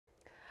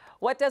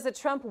What does a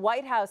Trump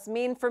White House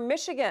mean for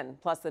Michigan?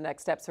 Plus the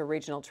next steps for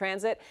regional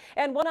transit.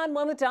 And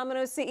one-on-one with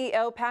Domino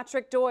CEO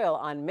Patrick Doyle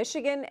on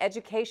Michigan,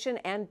 education,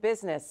 and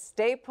business.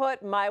 Stay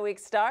put. MiWeek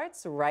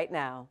starts right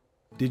now.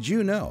 Did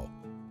you know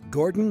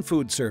Gordon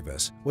Food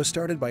Service was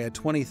started by a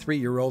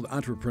 23-year-old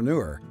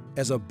entrepreneur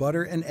as a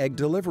butter and egg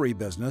delivery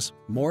business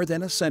more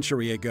than a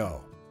century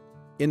ago?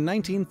 In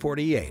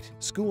 1948,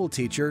 school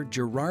teacher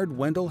Gerard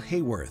Wendell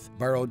Hayworth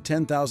borrowed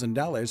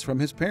 $10,000 from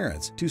his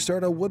parents to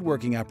start a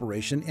woodworking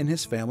operation in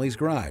his family's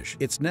garage.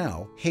 It's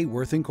now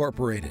Hayworth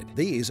Incorporated.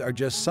 These are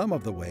just some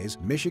of the ways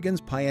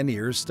Michigan's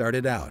pioneers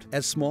started out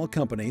as small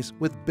companies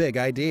with big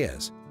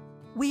ideas.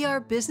 We are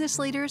business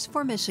leaders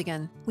for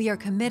Michigan. We are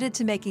committed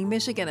to making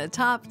Michigan a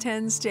top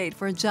 10 state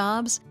for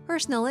jobs,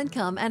 personal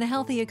income, and a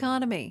healthy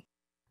economy.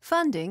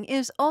 Funding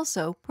is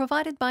also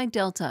provided by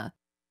Delta.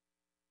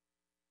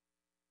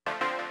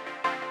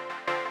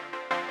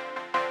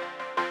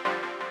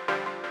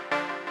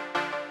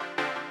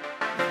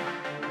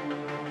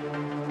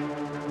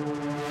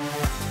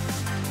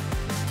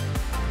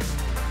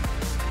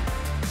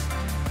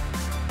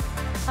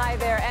 Hi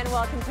there, and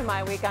welcome to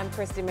MiWeek. I'm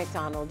Christy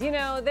McDonald. You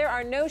know, there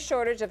are no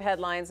shortage of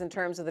headlines in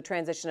terms of the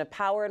transition of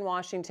power in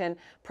Washington,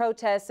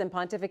 protests, and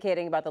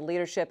pontificating about the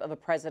leadership of a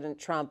President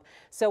Trump.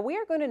 So we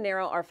are going to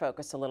narrow our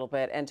focus a little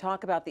bit and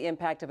talk about the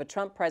impact of a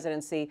Trump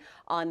presidency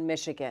on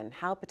Michigan,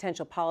 how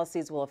potential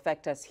policies will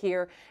affect us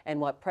here, and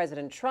what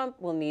President Trump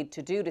will need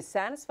to do to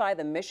satisfy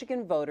the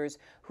Michigan voters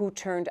who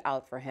turned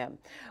out for him.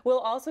 We'll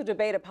also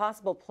debate a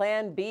possible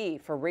Plan B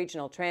for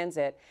regional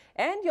transit,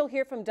 and you'll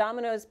hear from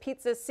Domino's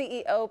Pizza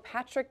CEO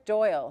Patrick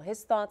Doyle,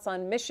 his thoughts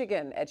on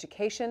Michigan,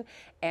 education,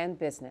 and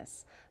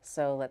business.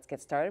 So let's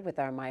get started with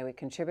our MiWeek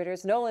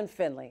contributors, Nolan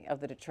Finley of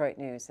the Detroit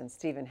News and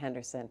Stephen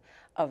Henderson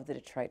of the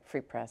Detroit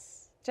Free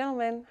Press.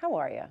 Gentlemen, how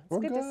are you? It's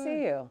good to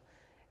see you.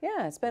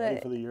 Yeah, it's been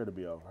ready for the year to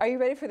be over. Are you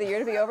ready for the year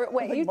to be over?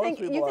 Wait, you think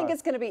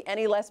it's going to be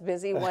any less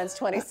busy once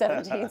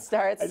 2017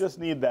 starts? I just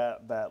need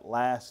that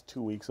last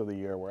 2 weeks of the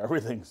year where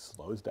everything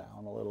slows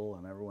down a little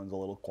and everyone's a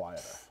little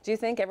quieter. Do you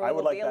think everyone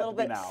will be a little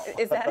bit?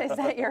 Is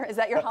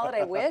that your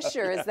holiday wish,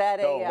 or is that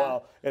no,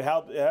 well, it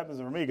happens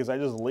for me because I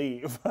just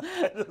leave.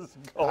 I just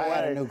go away. I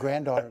had a new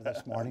granddaughter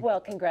this morning. Well,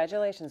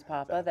 congratulations,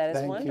 Papa. That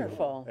is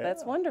wonderful. Yeah.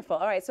 That's wonderful.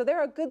 All right, so there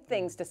are good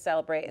things to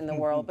celebrate in the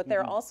world, but there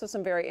are also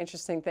some very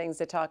interesting things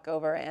to talk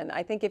over, and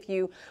I think if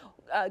you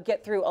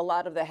get through a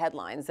lot of the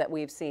headlines that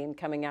we've seen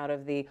coming out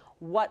of the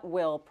what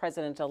will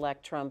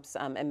President-elect Trump's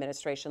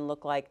administration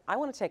look like, I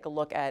want to take a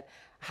look at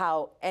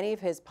how any of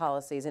his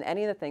policies and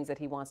any of the things that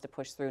he wants to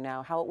push through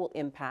now, how it will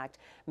impact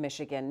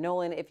Michigan.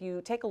 Nolan, if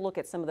you take a look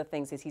at some of the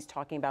things that he's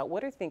talking about, what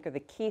do you think are the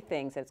key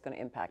things that's going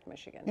to impact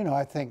Michigan? You know,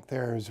 I think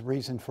there's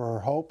reason for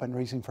hope and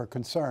reason for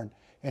concern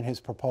in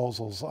his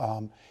proposals.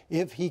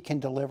 If he can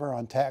deliver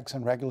on tax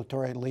and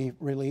regulatory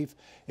relief,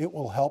 it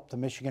will help the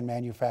Michigan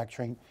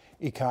manufacturing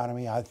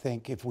economy. I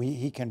think if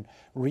he can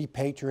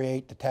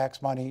repatriate the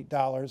tax money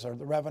dollars or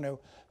the revenue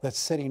that's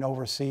sitting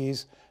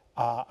overseas,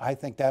 I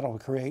think that'll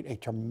create a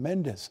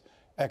tremendous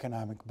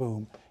economic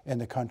boom in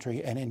the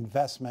country and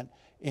investment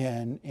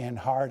in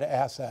hard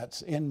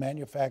assets, in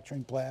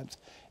manufacturing plants,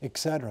 et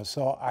cetera.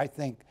 So I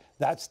think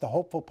that's the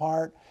hopeful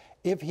part.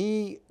 If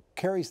he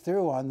carries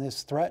through on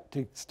this threat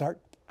to start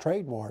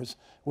trade wars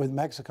with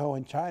Mexico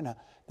and China,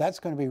 that's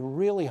going to be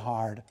really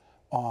hard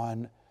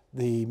on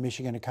the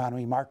Michigan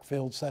economy. Mark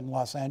Field said in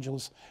Los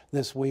Angeles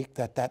this week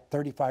that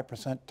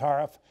 35%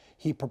 tariff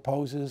he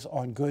proposes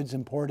on goods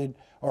imported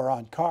or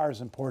on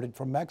cars imported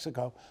from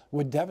Mexico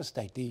would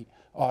devastate the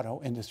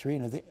auto industry.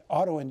 And if the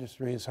auto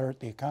industry is hurt,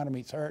 the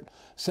economy's hurt.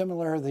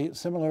 Similarly, the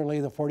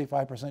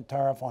 45%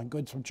 tariff on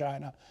goods from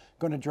China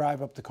going to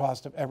drive up the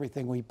cost of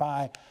everything we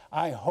buy.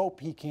 I hope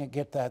he can't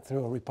get that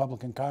through a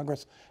Republican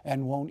Congress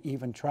and won't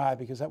even try,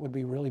 because that would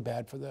be really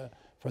bad for the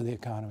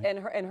economy.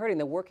 And hurting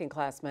the working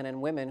class men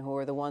and women who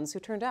are the ones who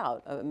turned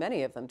out,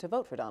 many of them, to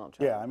vote for Donald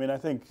Trump. Yeah, I mean, I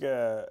think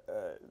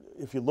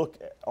if you look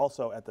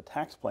also at the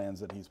tax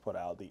plans that he's put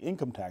out, the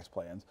income tax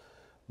plans,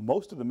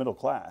 most of the middle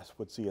class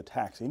would see a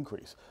tax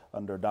increase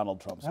under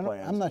Donald Trump's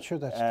plans. I'm not sure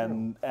that's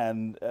true.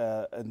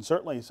 And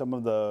certainly some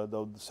of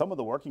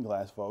the working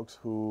class folks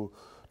who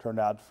turned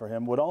out for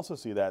him would also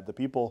see that. The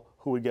people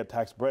who would get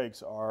tax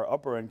breaks are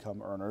upper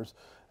income earners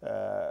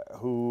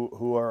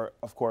who are,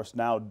 of course,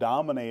 now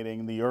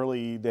dominating the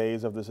early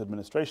days of this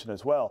administration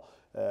as well.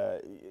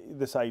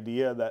 This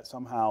idea that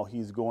somehow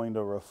he's going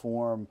to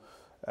reform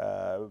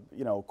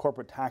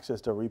corporate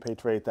taxes to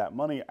repatriate that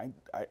money,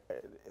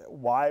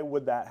 why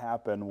would that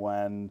happen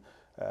when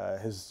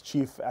his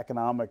chief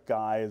economic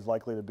guy is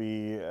likely to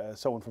be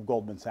someone from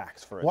Goldman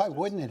Sachs, for instance? Why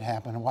wouldn't it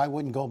happen? And why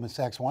wouldn't Goldman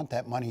Sachs want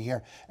that money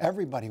here?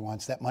 Everybody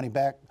wants that money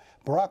back.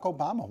 Barack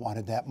Obama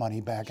wanted that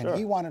money back, and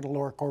he wanted a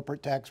lower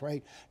corporate tax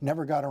rate,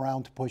 never got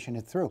around to pushing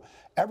it through.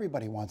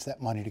 Everybody wants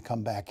that money to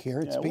come back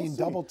here. It's being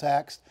double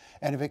taxed,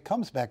 and if it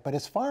comes back. But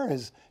as far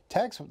as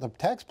the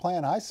tax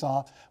plan I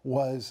saw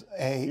was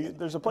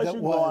there's a place you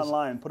can go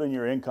online, put in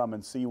your income,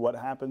 and see what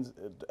happens.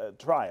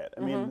 Try it. I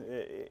mean,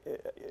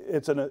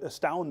 it's an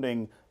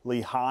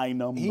astoundingly high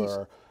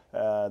number.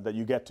 that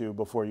you get to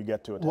before you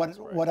get to a tax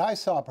break. What I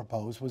saw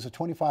proposed was a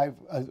 25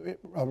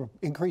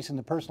 increase in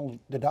the personal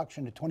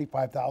deduction to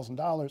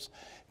 $25,000.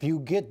 If you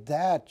get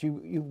that,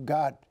 you've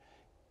got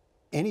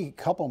any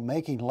couple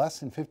making less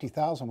than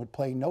 $50,000 would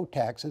pay no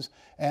taxes,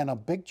 and a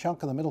big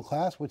chunk of the middle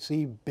class would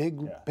see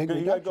big reduction.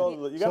 You got to go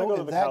to the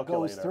calculator. That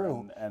goes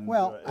through.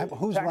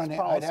 Who's running?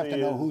 I'd have to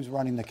know who's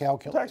running the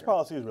calculator. Tax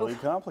policy is really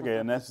complicated,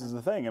 and this is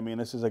the thing. I mean,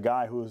 this is a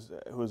guy who's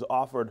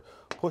offered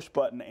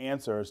push-button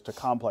answers to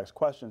complex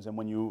questions, and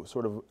when you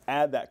sort of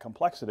add that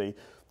complexity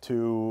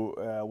to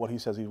what he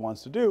says he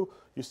wants to do,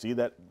 you see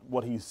that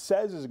what he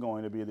says is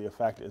going to be the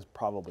effect is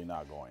probably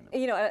not going to be.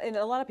 You know, and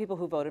a lot of people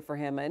who voted for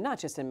him, and not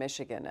just in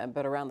Michigan,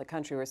 but around the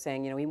country, were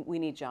saying, you know, we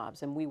need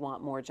jobs and we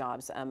want more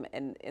jobs.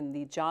 And in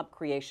the job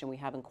creation, we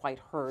haven't quite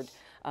heard,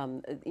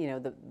 you know,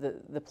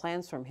 the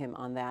plans from him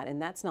on that. And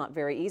that's not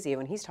very easy.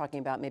 When he's talking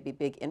about maybe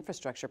big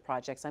infrastructure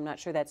projects, I'm not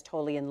sure that's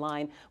totally in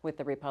line with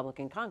the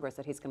Republican Congress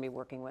that he's going to be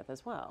working with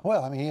as well.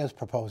 Well, I mean, he is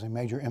proposing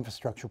major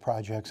infrastructure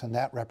projects, and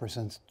that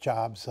represents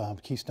jobs.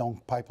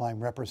 Keystone Pipeline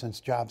represents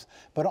jobs.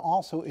 But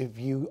also, if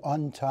you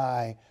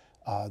untie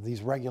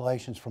these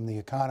regulations from the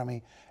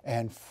economy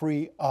and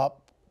free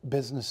up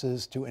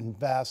businesses to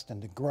invest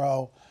and to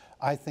grow,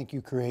 I think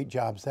you create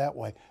jobs that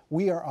way.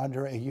 We are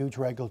under a huge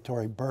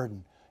regulatory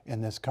burden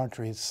in this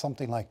country. It's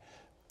something like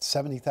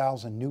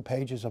 70,000 new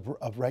pages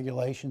of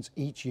regulations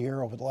each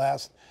year over the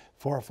last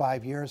 4 or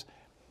 5 years.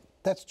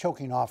 That's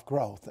choking off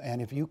growth.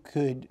 And if you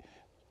could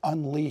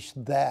unleash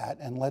that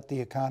and let the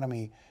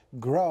economy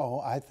grow,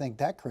 I think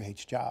that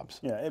creates jobs.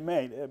 Yeah, it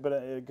may, but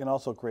it can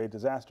also create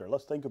disaster.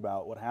 Let's think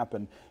about what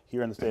happened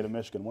here in the state of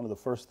Michigan. One of the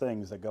first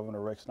things that Governor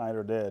Rick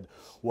Snyder did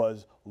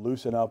was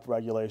loosen up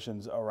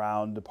regulations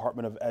around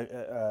Department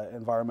of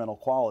Environmental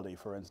Quality,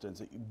 for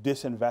instance. It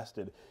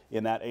disinvested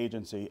in that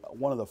agency.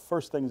 One of the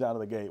first things out of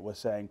the gate was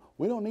saying,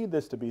 we don't need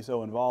this to be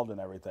so involved in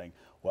everything.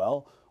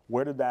 Well,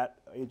 where did that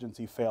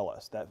agency fail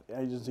us? That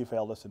agency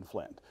failed us in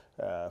Flint.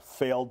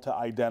 Failed to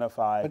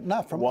identify but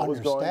not from what was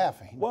going.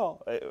 Understaffing.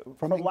 Well,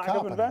 from lack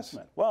of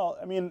investment. Well,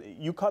 I mean,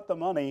 you cut the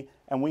money,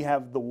 and we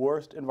have the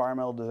worst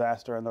environmental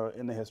disaster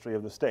in the history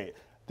of the state.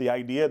 The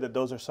idea that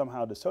those are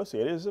somehow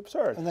dissociated is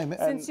absurd.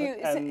 Since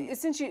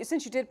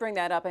you did bring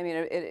that up, I mean,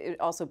 it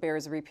also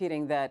bears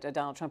repeating that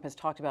Donald Trump has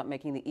talked about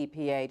making the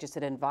EPA just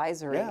an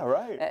advisory,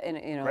 Great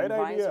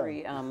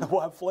advisory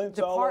we'll have Flint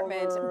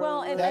department. All over.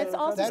 Well, and it's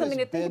also something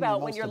to think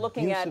about when you're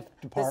looking at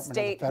the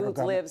state who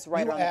lives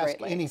right on the Great Lakes.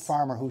 You ask any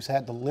farmer who's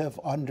had to live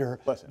under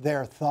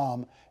their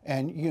thumb,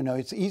 and you know,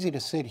 it's easy to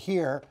sit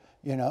here,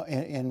 you know,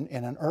 in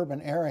an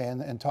urban area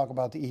and talk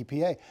about the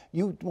EPA.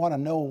 You want to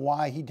know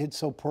why he did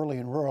so poorly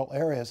in rural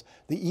areas.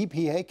 The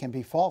EPA can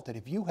be faulted.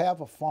 If you have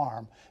a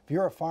farm, if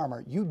you're a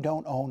farmer, you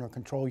don't own or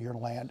control your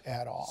land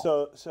at all.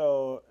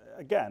 So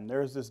again,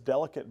 there's this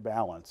delicate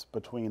balance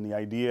between the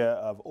idea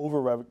of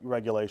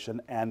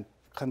over-regulation and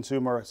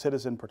consumer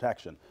citizen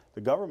protection.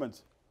 The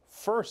government's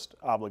first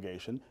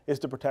obligation is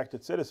to protect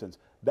its citizens.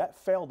 That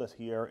failed us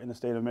here in the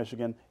state of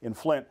Michigan, in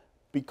Flint,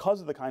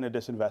 because of the kind of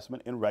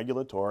disinvestment in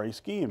regulatory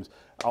schemes.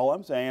 All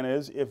I'm saying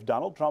is, if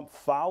Donald Trump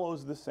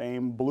follows the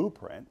same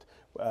blueprint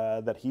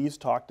that he's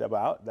talked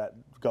about, that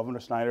Governor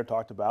Snyder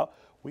talked about,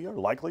 we are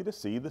likely to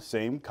see the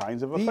same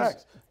kinds of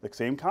effects, the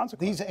same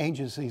consequences. These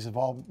agencies have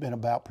all been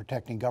about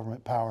protecting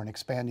government power and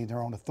expanding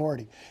their own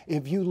authority.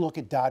 If you look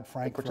at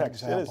Dodd-Frank, for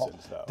example,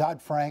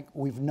 Dodd-Frank,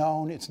 we've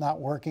known it's not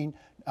working.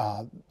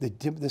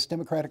 This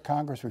Democratic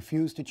Congress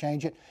refused to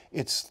change it.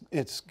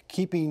 It's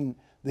keeping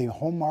the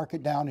home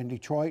market down in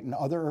Detroit and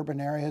other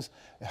urban areas,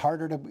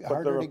 harder to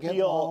get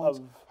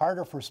loans,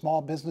 harder for small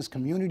business.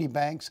 Community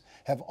banks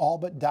have all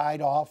but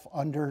died off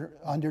under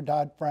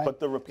Dodd-Frank.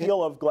 But the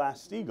repeal of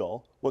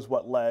Glass-Steagall was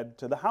what led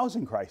to the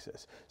housing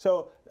crisis.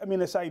 So, I mean,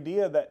 this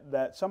idea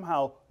that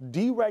somehow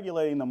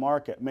deregulating the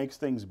market makes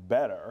things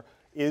better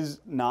is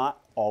not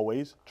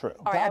always true.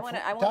 All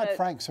right,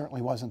 Dodd-Frank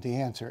certainly wasn't the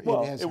answer.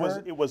 Well, it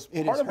was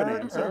part of an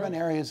answer. Urban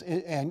areas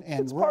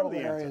and rural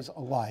areas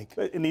alike.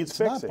 It needs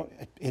fixing.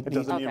 It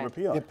doesn't need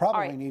repealing. It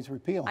probably needs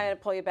repealing. I'm going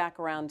to pull you back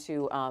around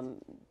to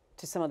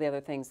some of the other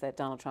things that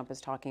Donald Trump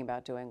is talking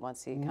about doing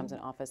once he comes in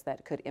office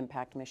that could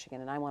impact Michigan.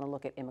 And I want to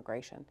look at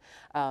immigration,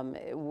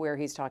 where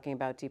he's talking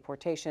about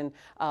deportation.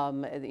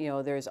 You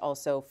know, there's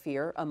also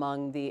fear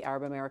among the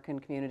Arab American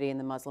community and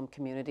the Muslim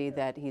community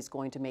that he's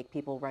going to make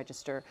people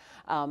register.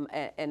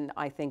 And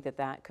I think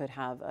that could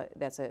have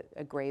that's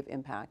a grave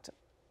impact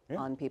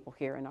on people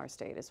here in our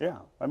state as well.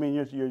 Yeah, I mean,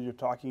 you're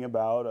talking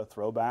about a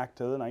throwback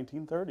to the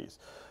 1930s.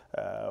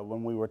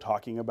 When we were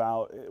talking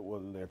about,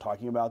 they're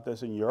talking about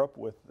this in Europe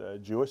with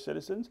Jewish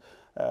citizens,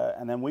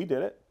 and then we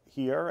did it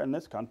here in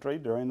this country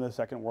during the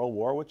Second World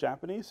War with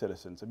Japanese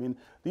citizens. I mean,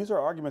 these are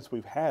arguments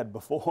we've had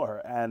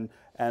before, and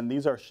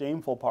these are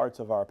shameful parts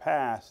of our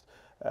past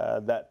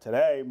that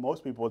today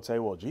most people would say,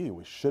 well, gee,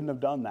 we shouldn't have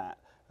done that.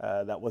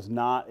 That was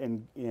not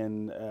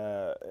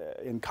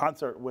in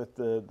concert with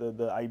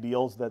the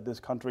ideals that this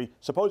country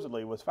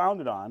supposedly was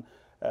founded on.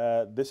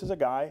 This is a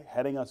guy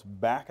heading us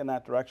back in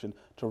that direction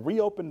to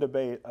reopen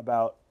debate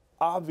about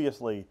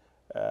obviously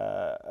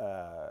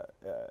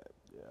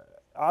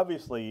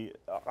obviously,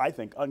 I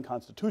think,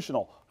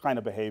 unconstitutional kind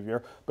of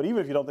behavior. But even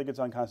if you don't think it's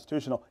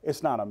unconstitutional,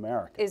 it's not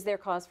American. Is there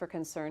cause for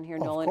concern here,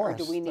 Well, Nolan, or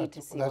do we need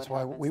to see That's what why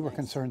happens we were next?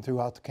 concerned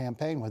throughout the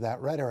campaign with that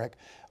rhetoric.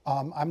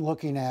 I'm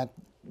looking at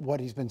what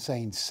he's been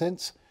saying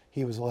since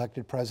he was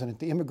elected president.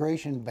 The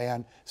immigration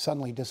ban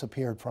suddenly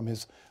disappeared from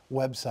his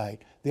website.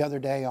 The other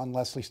day on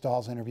Leslie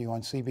Stahl's interview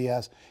on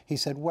CBS, he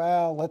said,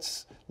 well,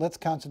 let's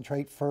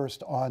concentrate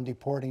first on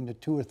deporting the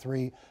 2 or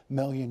 3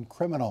 million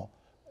criminal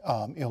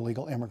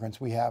illegal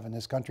immigrants we have in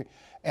this country,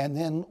 and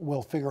then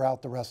we'll figure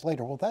out the rest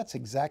later. Well, that's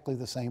exactly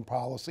the same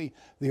policy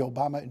the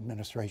Obama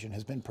administration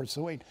has been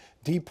pursuing,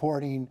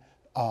 deporting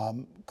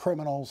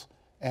criminals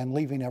and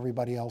leaving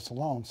everybody else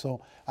alone.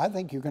 So I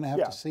think you're going to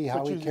have to see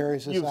how he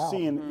carries this out.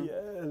 You've seen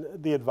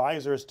the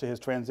advisors to his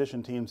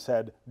transition team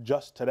said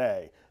just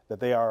today that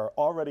they are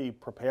already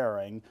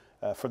preparing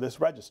for this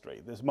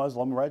registry, this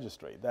Muslim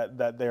registry,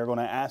 that they are going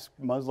to ask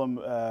Muslim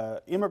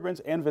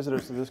immigrants and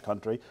visitors to this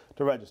country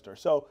to register.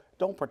 So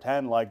don't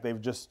pretend like they've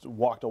just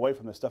walked away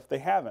from this stuff. They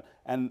haven't.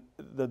 And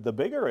the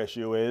bigger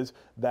issue is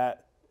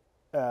that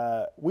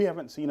we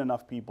haven't seen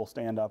enough people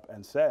stand up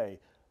and say,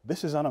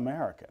 this is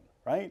un-American,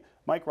 right?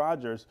 Mike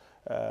Rogers,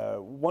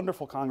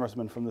 wonderful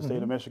congressman from the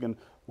state of Michigan,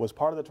 was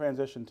part of the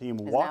transition team,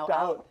 walked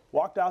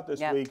out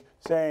this week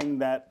saying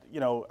that, you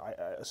know, I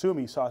assume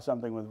he saw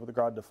something with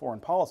regard to foreign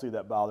policy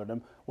that bothered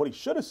him. What he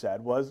should have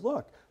said was,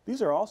 look,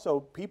 these are also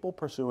people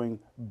pursuing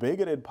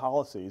bigoted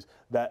policies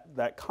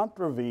that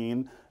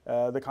contravene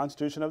the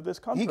Constitution of this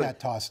country. He got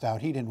tossed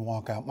out. He didn't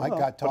walk out. Mike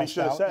got tossed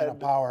out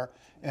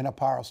in a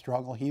power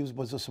struggle. He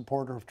was a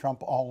supporter of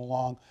Trump all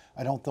along.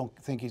 I don't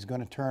think he's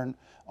going to turn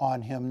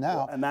on him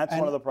now. And that's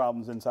one of the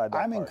problems inside that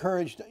I'm party.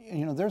 encouraged.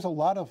 You know, there's a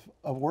lot of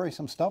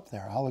worrisome stuff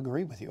there. I'll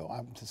agree with you.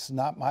 This is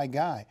not my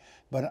guy.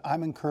 But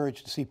I'm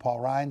encouraged to see Paul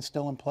Ryan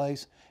still in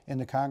place in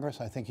the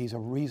Congress. I think he's a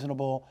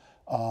reasonable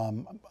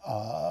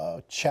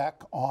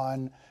check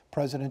on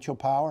presidential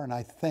power, and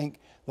I think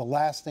the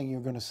last thing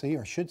you're going to see,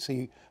 or should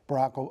see,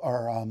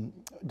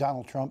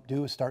 Donald Trump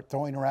do is start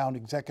throwing around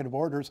executive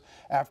orders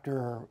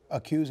after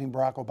accusing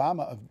Barack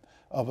Obama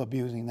of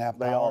abusing that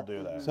power. They all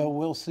do that. So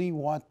we'll see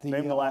what the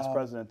name the last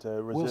president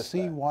to resist. We'll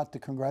see what the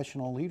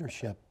congressional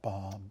leadership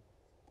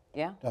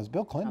does.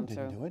 Bill Clinton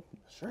didn't do it.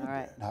 Sure,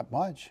 did. Not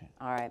much.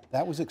 All right.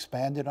 That was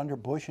expanded under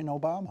Bush and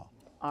Obama.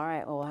 All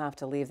right, well, we'll have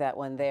to leave that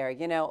one there.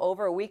 You know,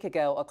 over a week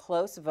ago, a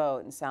close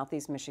vote in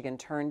Southeast Michigan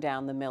turned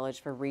down the millage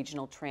for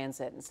regional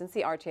transit. And since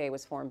the RTA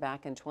was formed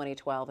back in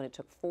 2012 and it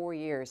took 4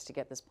 years to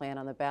get this plan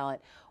on the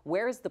ballot,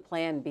 where is the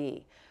plan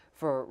B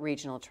for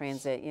regional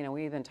transit? You know,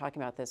 we've been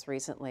talking about this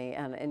recently,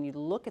 and you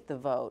look at the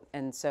vote,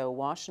 and so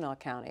Washtenaw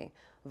County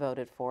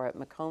voted for it.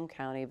 Macomb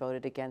County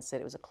voted against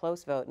it. It was a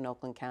close vote in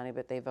Oakland County,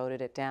 but they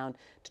voted it down.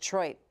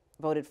 Detroit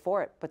voted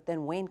for it, but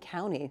then Wayne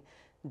County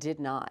did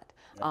not.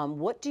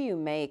 What do you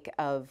make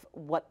of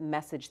what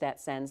message that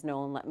sends?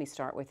 Nolan, let me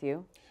start with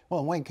you. Well,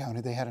 in Wayne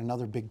County, they had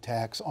another big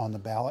tax on the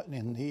ballot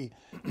in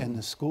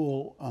the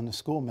school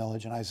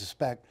millage, and I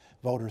suspect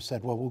voters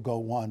said, well, we'll go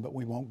 1, but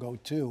we won't go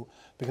 2,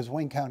 because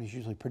Wayne County is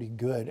usually pretty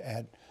good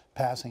at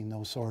passing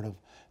those sort of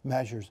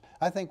measures.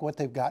 I think what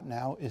they've got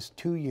now is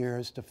 2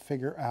 years to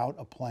figure out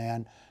a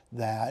plan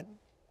that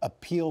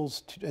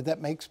appeals to,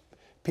 that makes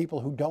people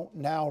who don't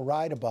now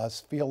ride a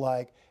bus feel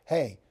like,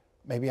 hey,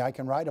 maybe I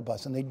can ride a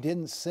bus. And they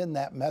didn't send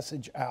that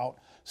message out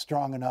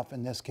strong enough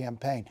in this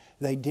campaign.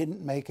 They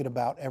didn't make it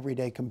about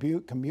everyday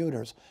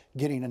commuters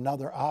getting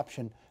another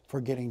option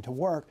for getting to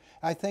work.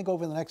 I think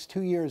over the next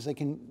 2 years, they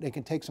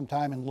can take some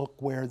time and look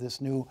where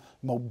this new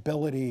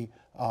mobility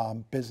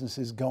business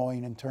is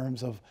going in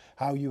terms of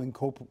how you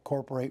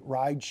incorporate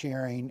ride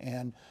sharing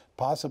and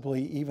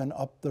possibly even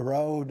up the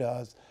road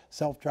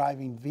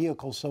self-driving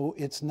vehicles. So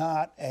it's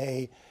not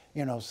a,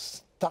 you know,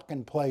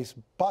 stuck-in-place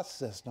bus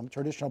system,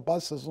 traditional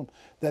bus system,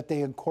 that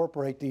they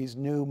incorporate these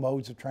new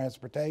modes of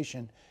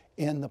transportation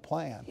in the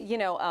plan. You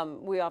know,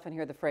 we often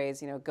hear the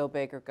phrase, you know, go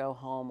big or go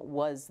home.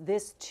 Was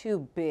this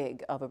too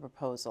big of a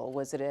proposal?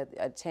 Was it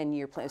a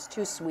 10-year plan? It's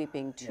too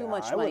sweeping, too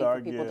much money for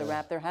people to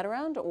wrap their head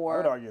around? Or I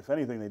would argue, if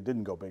anything, they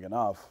didn't go big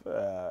enough.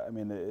 I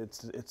mean,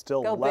 it's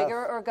still go left.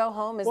 bigger or go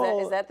home? Is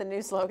that the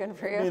new slogan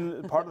for you? I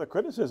mean, part of the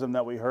criticism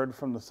that we heard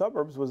from the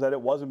suburbs was that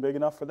it wasn't big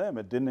enough for them.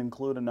 It didn't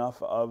include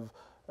enough of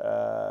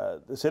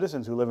the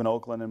citizens who live in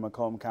Oakland and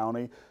Macomb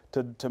County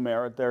to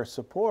merit their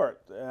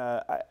support.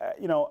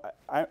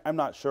 I'm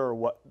not sure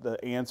what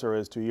the answer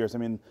is. 2 years. I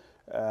mean,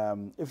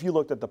 if you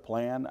looked at the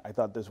plan, I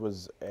thought this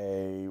was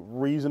a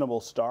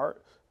reasonable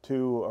start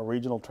to a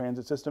regional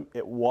transit system.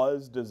 It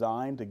was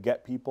designed to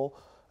get people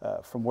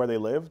from where they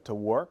live to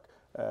work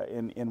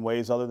in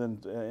ways other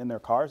than in their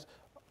cars.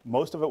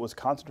 Most of it was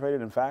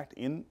concentrated, in fact,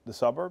 in the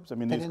suburbs. I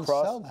mean,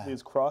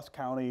 these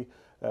cross-county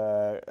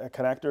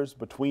connectors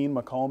between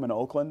Macomb and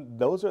Oakland,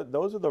 those are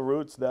the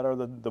routes that are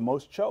the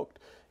most choked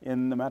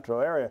in the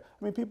metro area.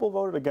 I mean, people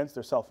voted against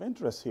their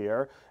self-interest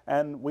here,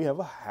 and we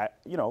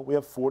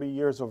have 40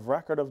 years of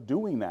record of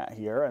doing that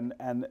here.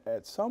 And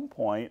at some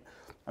point,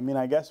 I mean,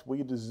 I guess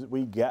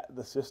we get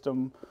the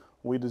system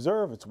we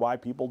deserve. It's why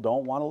people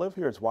don't want to live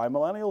here. It's why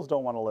millennials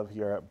don't want to live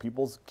here.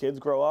 People's kids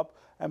grow up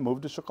and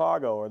move to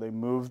Chicago, or they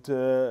move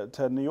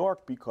to New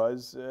York,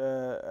 because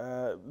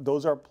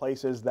those are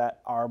places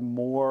that are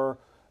more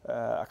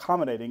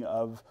accommodating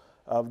of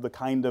the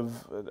kind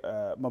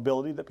of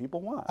mobility that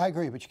people want. I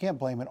agree, but you can't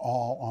blame it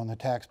all on the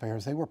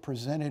taxpayers. They were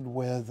presented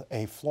with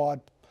a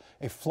flawed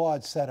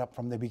setup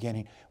from the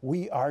beginning.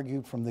 We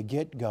argued from the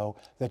get-go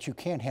that you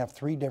can't have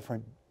 3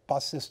 different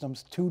bus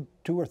systems, two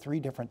or three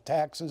different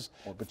taxes.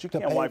 Well, but you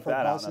can't wipe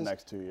that out in the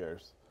next 2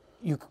 years.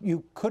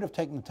 You could have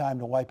taken the time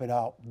to wipe it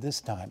out this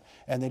time,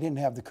 and they didn't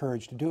have the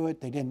courage to do it.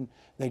 They didn't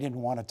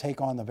want to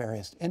take on the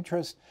various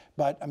interests.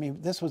 But I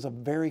mean, this was a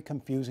very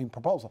confusing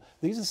proposal.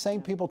 These are the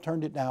same people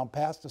turned it down,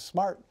 passed the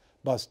smart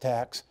bus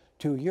tax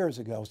 2 years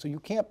ago. So you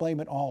can't blame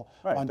it all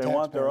on taxpayers. They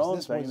want their own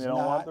thing. They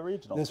don't want the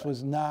regional. This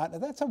was not.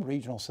 That's a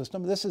regional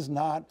system. This is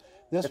not.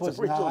 This was not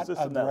a regional great.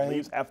 system that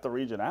leaves half the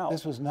region out.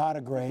 This was not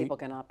a great. People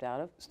can opt out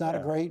of. It's not a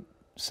great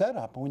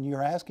setup. When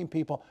you're asking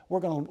people, we're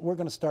going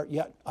to start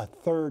yet a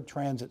 3rd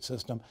transit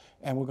system,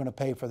 and we're going to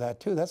pay for that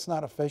too. That's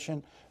not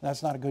efficient.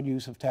 That's not a good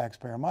use of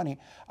taxpayer money.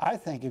 I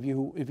think if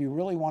you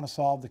really want to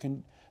solve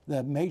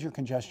the major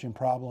congestion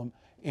problem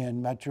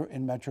in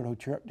Metro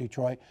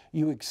Detroit,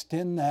 you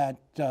extend that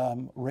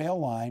rail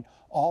line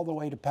all the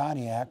way to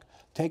Pontiac,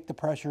 take the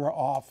pressure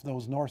off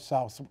those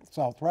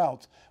north-south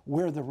routes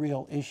where the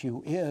real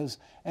issue is,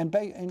 and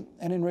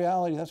in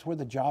reality, that's where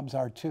the jobs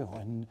are too.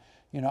 And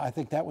I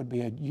think that would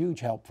be a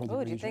huge help for the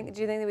region. Do you think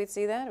that we'd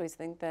see that? Do we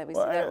think that we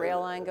see that rail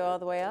line go all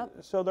the way up?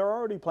 So there are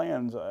already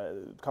plans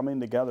coming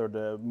together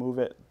to move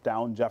it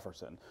down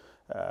Jefferson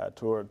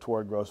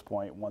toward Grosse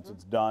Pointe once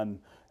it's done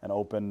and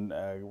open,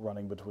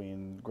 running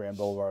between Grand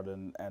Boulevard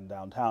and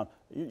downtown.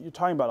 You're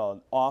talking about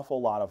an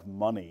awful lot of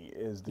money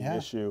is the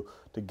issue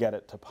to get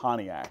it to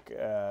Pontiac.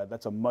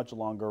 That's a much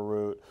longer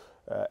route,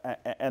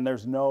 and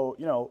there's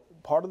no,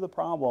 part of the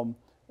problem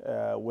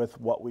with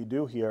what we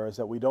do here is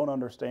that we don't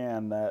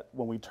understand that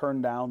when we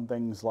turn down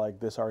things like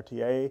this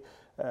RTA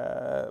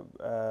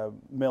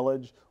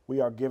millage, we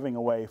are giving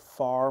away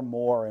far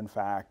more, in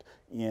fact,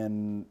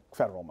 in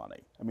federal money.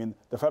 I mean,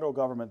 the federal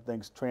government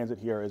thinks transit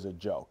here is a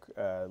joke.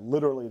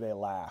 Literally, they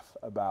laugh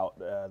about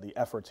the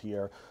efforts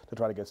here to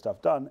try to get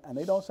stuff done, and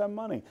they don't send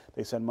money.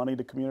 They send money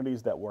to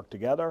communities that work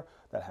together,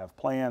 that have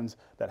plans,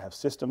 that have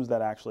systems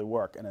that actually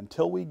work. And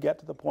until we get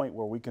to the point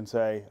where we can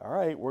say, all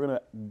right, we're going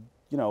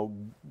to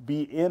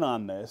be in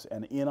on this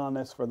and in on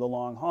this for the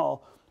long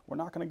haul, we're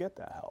not going to get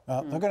that help.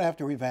 They're going to have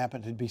to revamp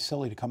it. It'd be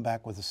silly to come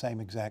back with the same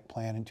exact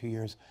plan in 2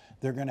 years.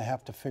 They're going to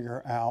have to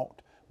figure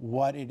out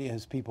what it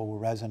is people will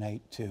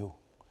resonate to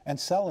and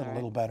sell it a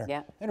little better.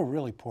 Yeah. They did a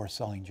really poor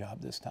selling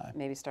job this time.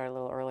 Maybe start a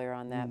little earlier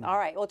on that. All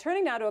right, well,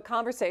 turning now to a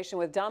conversation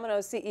with Domino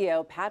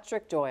CEO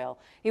Patrick Doyle.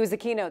 He was the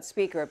keynote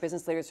speaker at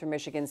Business Leaders for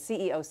Michigan's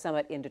CEO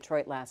Summit in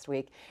Detroit last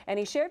week, and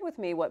he shared with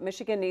me what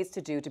Michigan needs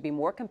to do to be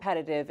more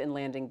competitive in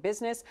landing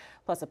business,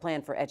 plus a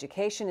plan for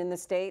education in the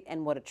state,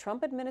 and what a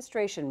Trump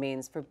administration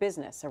means for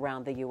business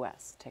around the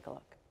U.S. Take a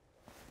look.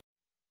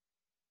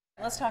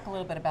 Let's talk a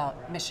little bit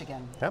about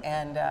Michigan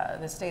and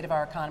the state of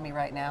our economy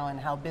right now and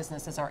how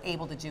businesses are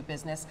able to do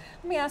business.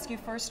 Let me ask you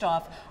first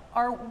off,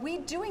 are we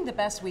doing the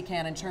best we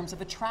can in terms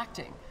of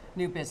attracting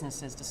new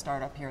businesses to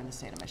start up here in the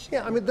state of Michigan?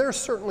 Yeah, I mean, there's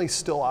certainly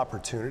still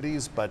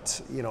opportunities, but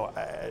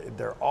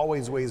there are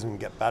always ways we can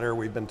get better.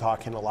 We've been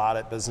talking a lot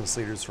at Business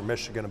Leaders for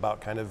Michigan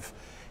about kind of,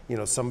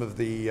 some of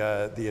the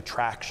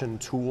attraction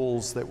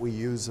tools that we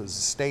use as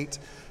a state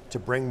to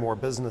bring more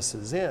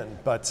businesses in.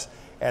 But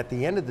at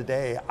the end of the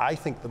day, I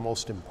think the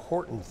most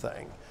important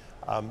thing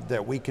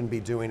that we can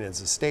be doing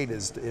as a state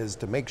is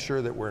to make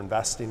sure that we're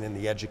investing in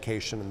the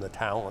education and the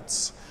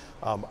talents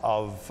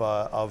of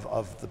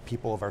the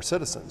people of our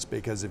citizens.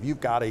 Because if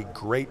you've got a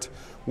great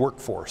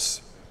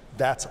workforce,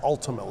 that's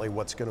ultimately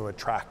what's going to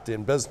attract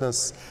in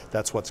business.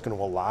 That's what's going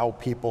to allow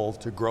people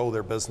to grow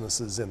their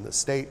businesses in the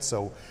state.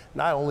 So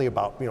not only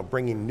about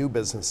bringing new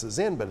businesses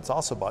in, but it's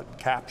also about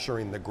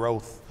capturing the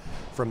growth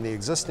from the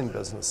existing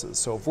businesses.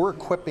 So if we're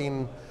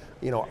equipping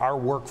our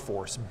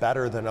workforce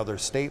better than other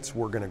states,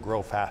 we're going to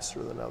grow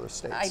faster than other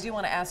states. I do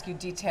want to ask you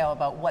detail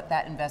about what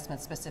that investment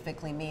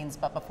specifically means,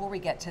 but before we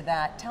get to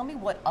that, tell me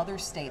what other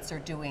states are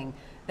doing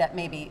that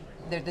maybe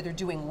they're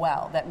doing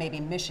well, that maybe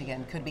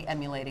Michigan could be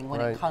emulating when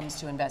it comes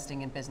to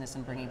investing in business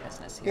and bringing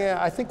business here.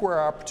 Yeah, I think where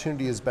our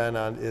opportunity has been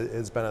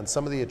on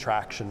some of the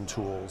attraction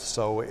tools.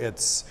 So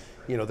it's,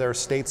 there are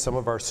states, some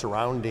of our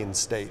surrounding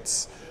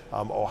states,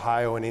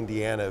 Ohio and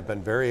Indiana have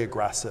been very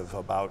aggressive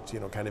about,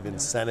 kind of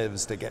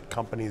incentives to get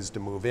companies to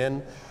move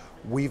in.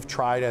 We've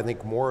tried, I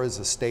think, more as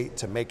a state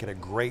to make it a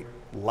great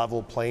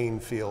level playing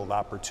field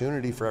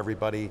opportunity for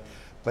everybody.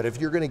 But if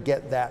you're going to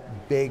get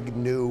that big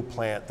new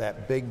plant,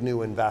 that big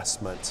new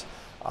investment,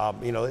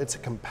 You know, it's a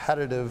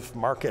competitive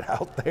market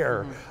out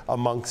there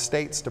amongst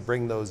states to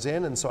bring those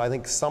in, and so I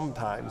think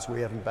sometimes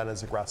we haven't been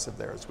as aggressive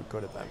there as we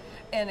could have been.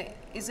 And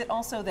is it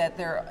also that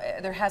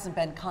there hasn't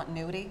been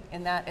continuity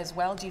in that as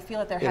well? Do you feel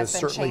that there has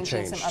been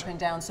changes, some up and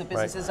down, so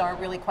businesses aren't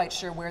really quite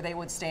sure where they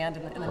would stand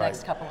in the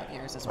next couple of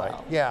years as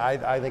well? Yeah,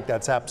 I think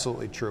that's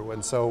absolutely true,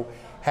 and so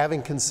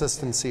having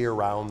consistency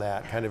around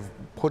that, kind of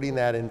putting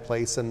that in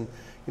place, and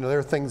you know, there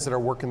are things that are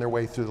working their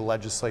way through the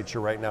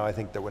legislature right now, I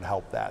think, that would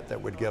help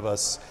that would give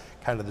us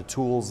kind of the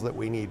tools that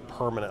we need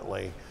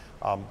permanently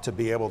to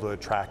be able to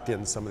attract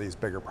in some of these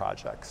bigger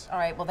projects. All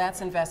right, well,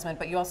 that's investment,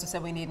 but you also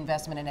said we need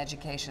investment in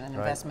education, and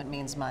investment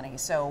means money.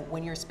 So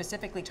when you're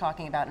specifically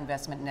talking about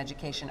investment in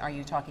education, are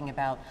you talking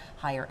about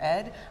higher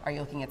ed? Are you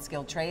looking at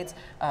skilled trades,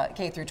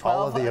 K through 12?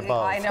 All of the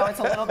above. I know it's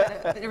a little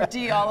bit, or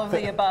D, all of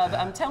the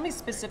above. Tell me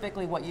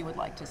specifically what you would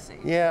like to see.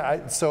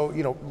 Yeah, so,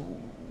 you know,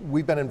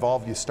 we've been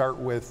involved. You start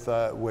with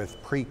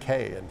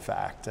pre-K, in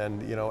fact,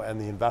 and, you know, and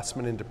the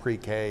investment into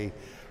pre-K.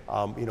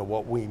 You know,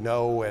 what we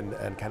know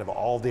and kind of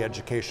all the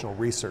educational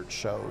research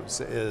shows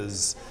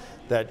is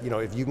that, you know,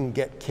 if you can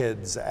get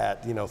kids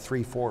at, you know,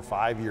 3, 4,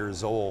 5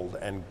 years old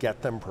and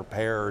get them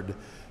prepared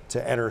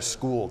to enter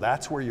school,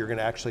 that's where you're going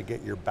to actually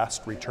get your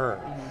best return.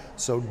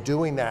 So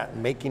doing that,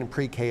 making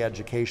pre-K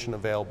education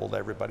available to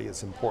everybody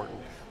is important.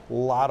 A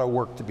lot of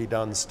work to be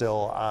done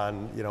still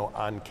on, you know,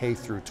 on K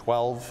through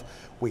 12.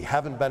 We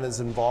haven't been as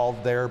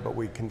involved there, but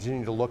we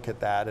continue to look at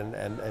that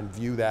and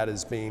view that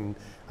as being,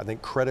 I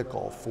think,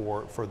 critical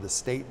for the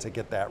state to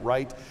get that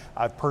right.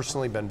 I've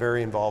personally been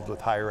very involved with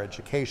higher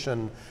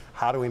education.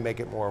 How do we make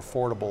it more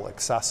affordable,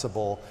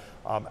 accessible,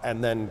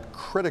 and then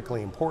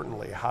critically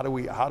importantly, how do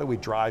we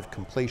drive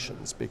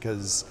completions?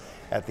 Because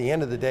at the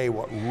end of the day,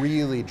 what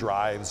really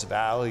drives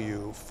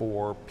value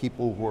for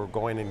people who are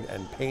going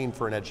and paying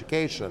for an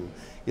education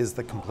is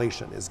the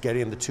completion, is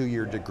getting the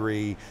 2-year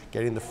degree,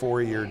 getting the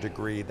 4-year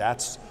degree.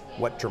 That's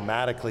what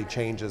dramatically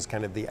changes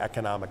kind of the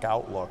economic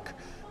outlook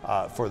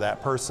for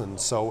that person.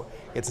 So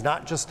it's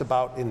not just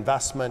about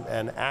investment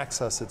and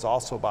access, it's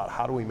also about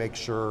how do we make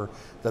sure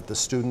that the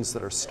students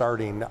that are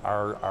starting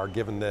are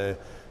given the,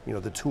 you know,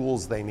 the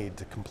tools they need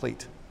to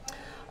complete.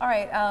 All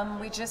right,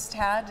 we just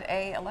had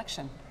an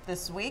election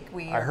this week.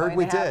 I heard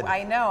we did.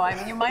 I know, I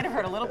mean, you might have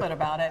heard a little bit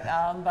about it,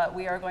 but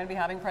we are going to be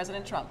having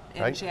President Trump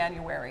in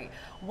January.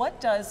 What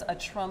does a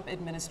Trump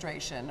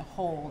administration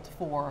hold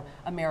for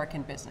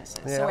American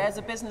businesses? Yeah. So as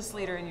a business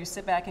leader, and you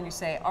sit back and you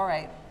say, all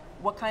right,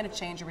 what kind of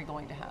change are we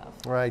going to have?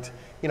 Right.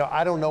 You know,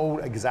 I don't know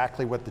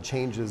exactly what the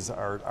changes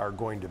are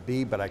going to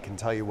be, but I can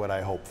tell you what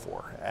I hope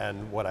for.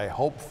 And what I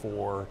hope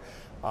for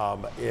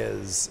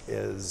is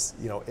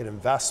you know, an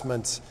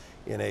investment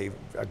in a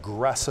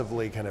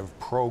aggressively kind of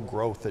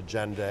pro-growth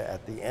agenda.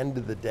 At the end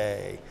of the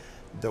day,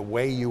 the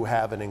way you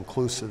have an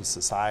inclusive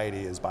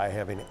society is by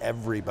having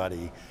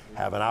everybody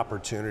have an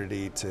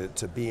opportunity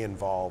to be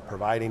involved,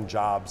 providing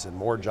jobs and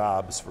more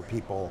jobs for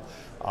people,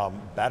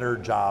 better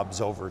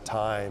jobs over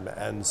time.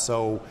 And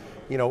so,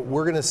 you know,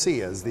 we're going to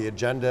see as the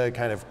agenda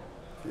kind of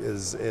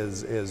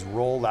is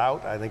rolled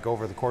out, I think,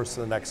 over the course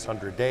of the next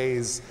 100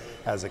 days,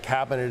 as a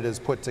cabinet is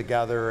put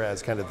together,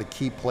 as kind of the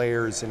key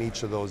players in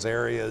each of those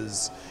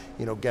areas,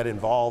 you know, get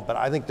involved. But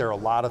I think there are a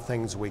lot of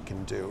things we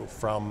can do,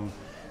 from,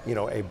 you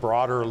know, a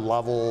broader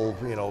level,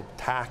 you know,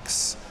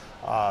 tax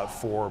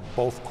for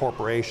both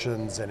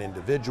corporations and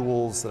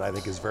individuals that I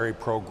think is very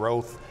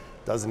pro-growth.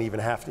 Doesn't even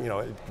have to, you know,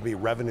 it can be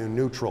revenue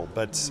neutral,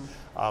 but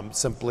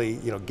simply,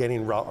 you know,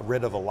 getting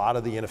rid of a lot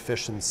of the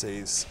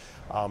inefficiencies.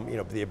 You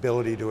know, the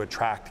ability to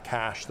attract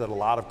cash that a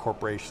lot of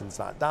corporations,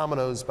 not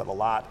Domino's, but a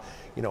lot,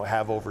 you know,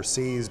 have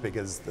overseas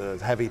because the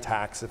heavy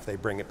tax if they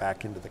bring it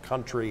back into the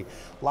country.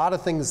 A lot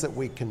of things that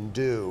we can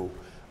do.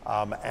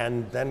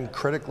 And then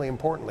critically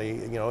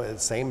importantly, you know,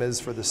 same as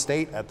for the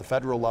state at the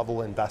federal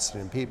level, investing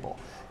in people,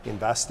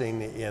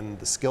 investing in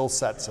the skill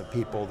sets of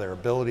people, their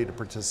ability to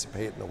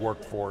participate in the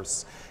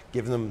workforce,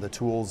 giving them the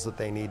tools that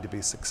they need to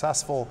be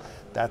successful.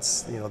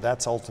 That's, you know,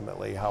 that's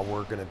ultimately how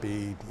we're going to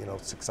be, you know,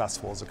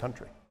 successful as a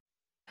country.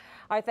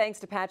 Our thanks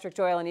to Patrick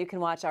Doyle, and you can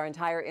watch our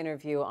entire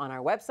interview on our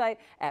website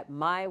at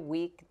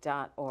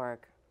MiWeek.org.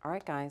 All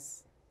right,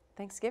 guys.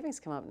 Thanksgiving's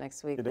come up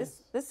next week.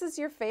 This is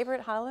your favorite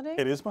holiday?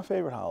 It is my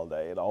favorite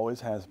holiday. It always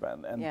has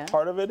been. And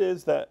part of it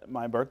is that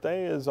my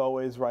birthday is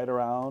always right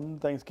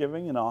around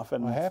Thanksgiving and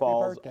often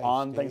falls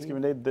on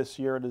Thanksgiving Day. This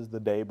year it is the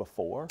day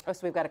before. Oh,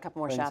 so we've got a couple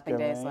more shopping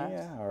days left.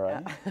 Yeah, all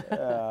right.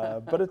 Yeah.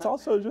 But it's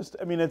also just,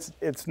 I mean,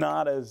 it's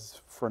not as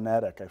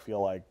frenetic, I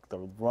feel like, the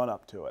run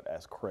up to it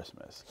as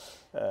Christmas.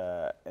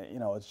 You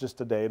know, it's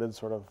just a day to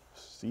sort of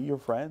see your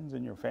friends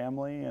and your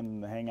family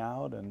and hang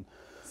out and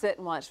sit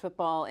and watch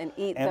football and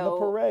eat. And the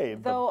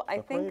parade. Though I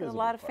think a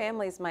lot of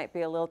families might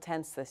be a little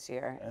tense this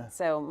year.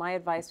 So my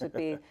advice would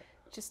be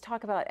just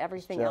talk about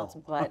everything chill. else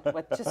but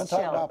what just Don't chill.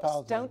 talk about Just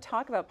politics. don't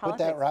talk about Put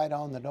politics. that right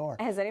on the door.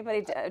 Has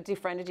anybody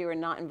defriended you or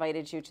not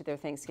invited you to their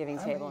Thanksgiving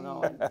table,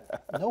 Nolan?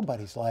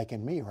 Nobody's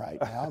liking me right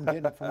now. I'm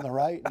getting it from the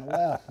right and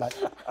left. But,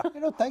 you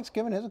know,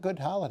 Thanksgiving is a good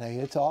holiday.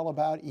 It's all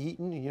about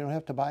eating. You don't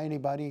have to buy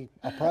anybody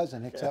a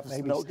present except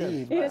maybe no good.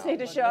 Steve. You just need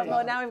to show up.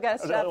 Well, now we've got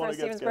stuff for wanna get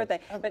Steven's scared.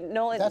 birthday. But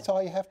Nolan, That's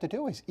all you have to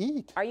do is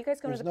eat. are you guys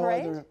going to There's the no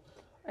parade? other-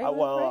 Are you going to the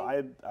Well,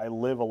 parade? I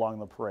live along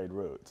the parade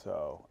route,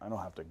 so I don't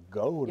have to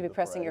go to You'll be the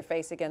pressing your parade.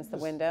 face against the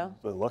window.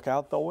 But look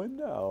out the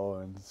window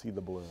and see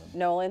the balloon.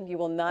 Nolan, you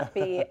will not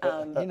be You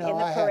know, in the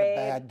I had a parade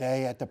bad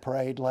day at the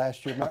parade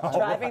last year.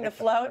 driving the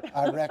float.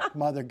 I wrecked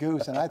Mother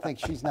Goose, and I think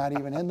she's not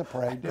even in the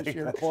parade this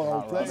year. Poor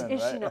old not thing. running.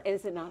 Is, she not,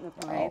 is it not in the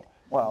parade?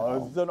 Well, it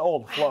was an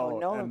old float,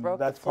 Nolan and broke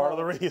the that's part of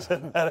the float.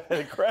 reason that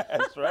it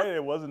crashed, right?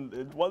 It wasn't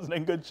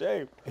in good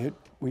shape.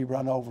 We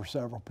run over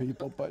several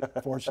people,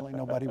 but fortunately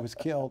nobody was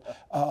killed.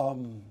 Oh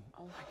my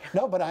God.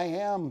 No, but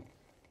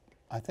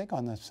I think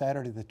on the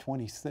Saturday the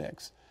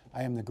 26th,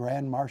 I am the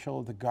Grand Marshal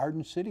of the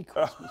Garden City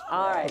Christmas.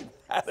 All right.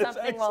 That is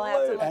Something we'll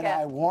have to look And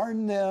I at.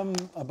 warned them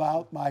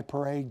about my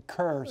parade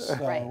curse, so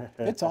Right.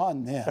 it's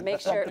on them.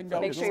 Make sure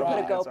Something you goes put a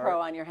wrong. GoPro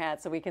on your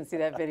hat so we can see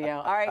that video.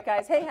 All right,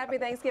 guys. Hey, happy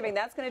Thanksgiving.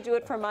 That's going to do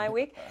it for My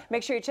Week.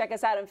 Make sure you check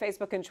us out on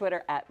Facebook and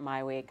Twitter at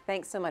MyWeek.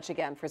 Thanks so much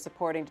again for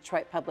supporting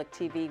Detroit Public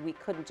TV. We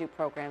couldn't do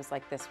programs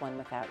like this one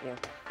without you.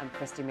 I'm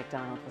Christy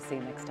McDonald. We'll see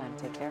you next time.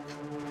 Take care.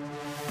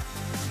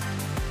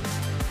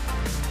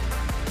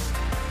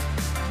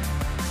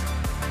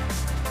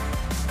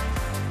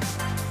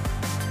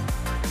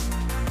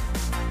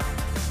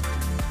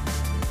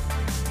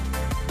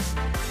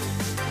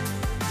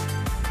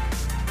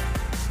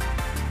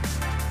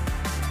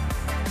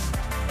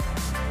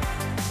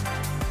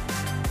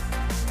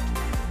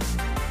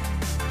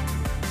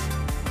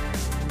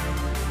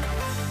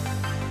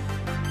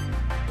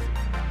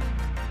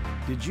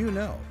 Did you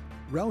know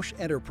Roush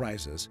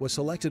Enterprises was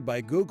selected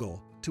by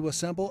Google to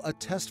assemble a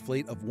test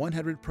fleet of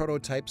 100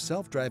 prototype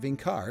self-driving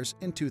cars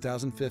in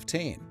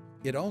 2015?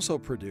 It also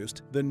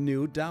produced the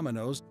new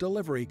Domino's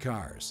delivery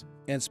cars.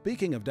 And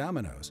speaking of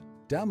Domino's,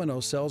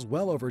 Domino's sells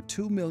well over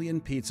 2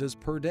 million pizzas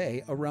per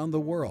day around the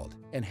world,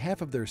 and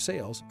half of their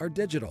sales are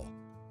digital.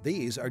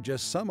 These are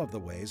just some of the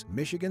ways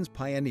Michigan's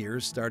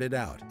pioneers started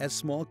out as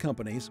small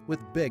companies with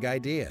big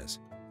ideas.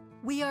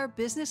 We are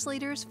business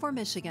leaders for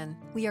Michigan.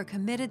 We are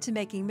committed to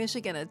making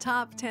Michigan a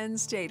top 10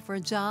 state for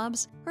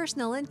jobs,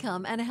 personal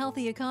income, and a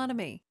healthy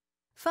economy.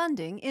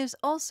 Funding is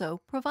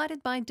also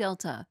provided by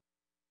Delta.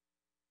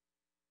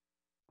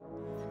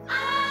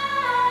 I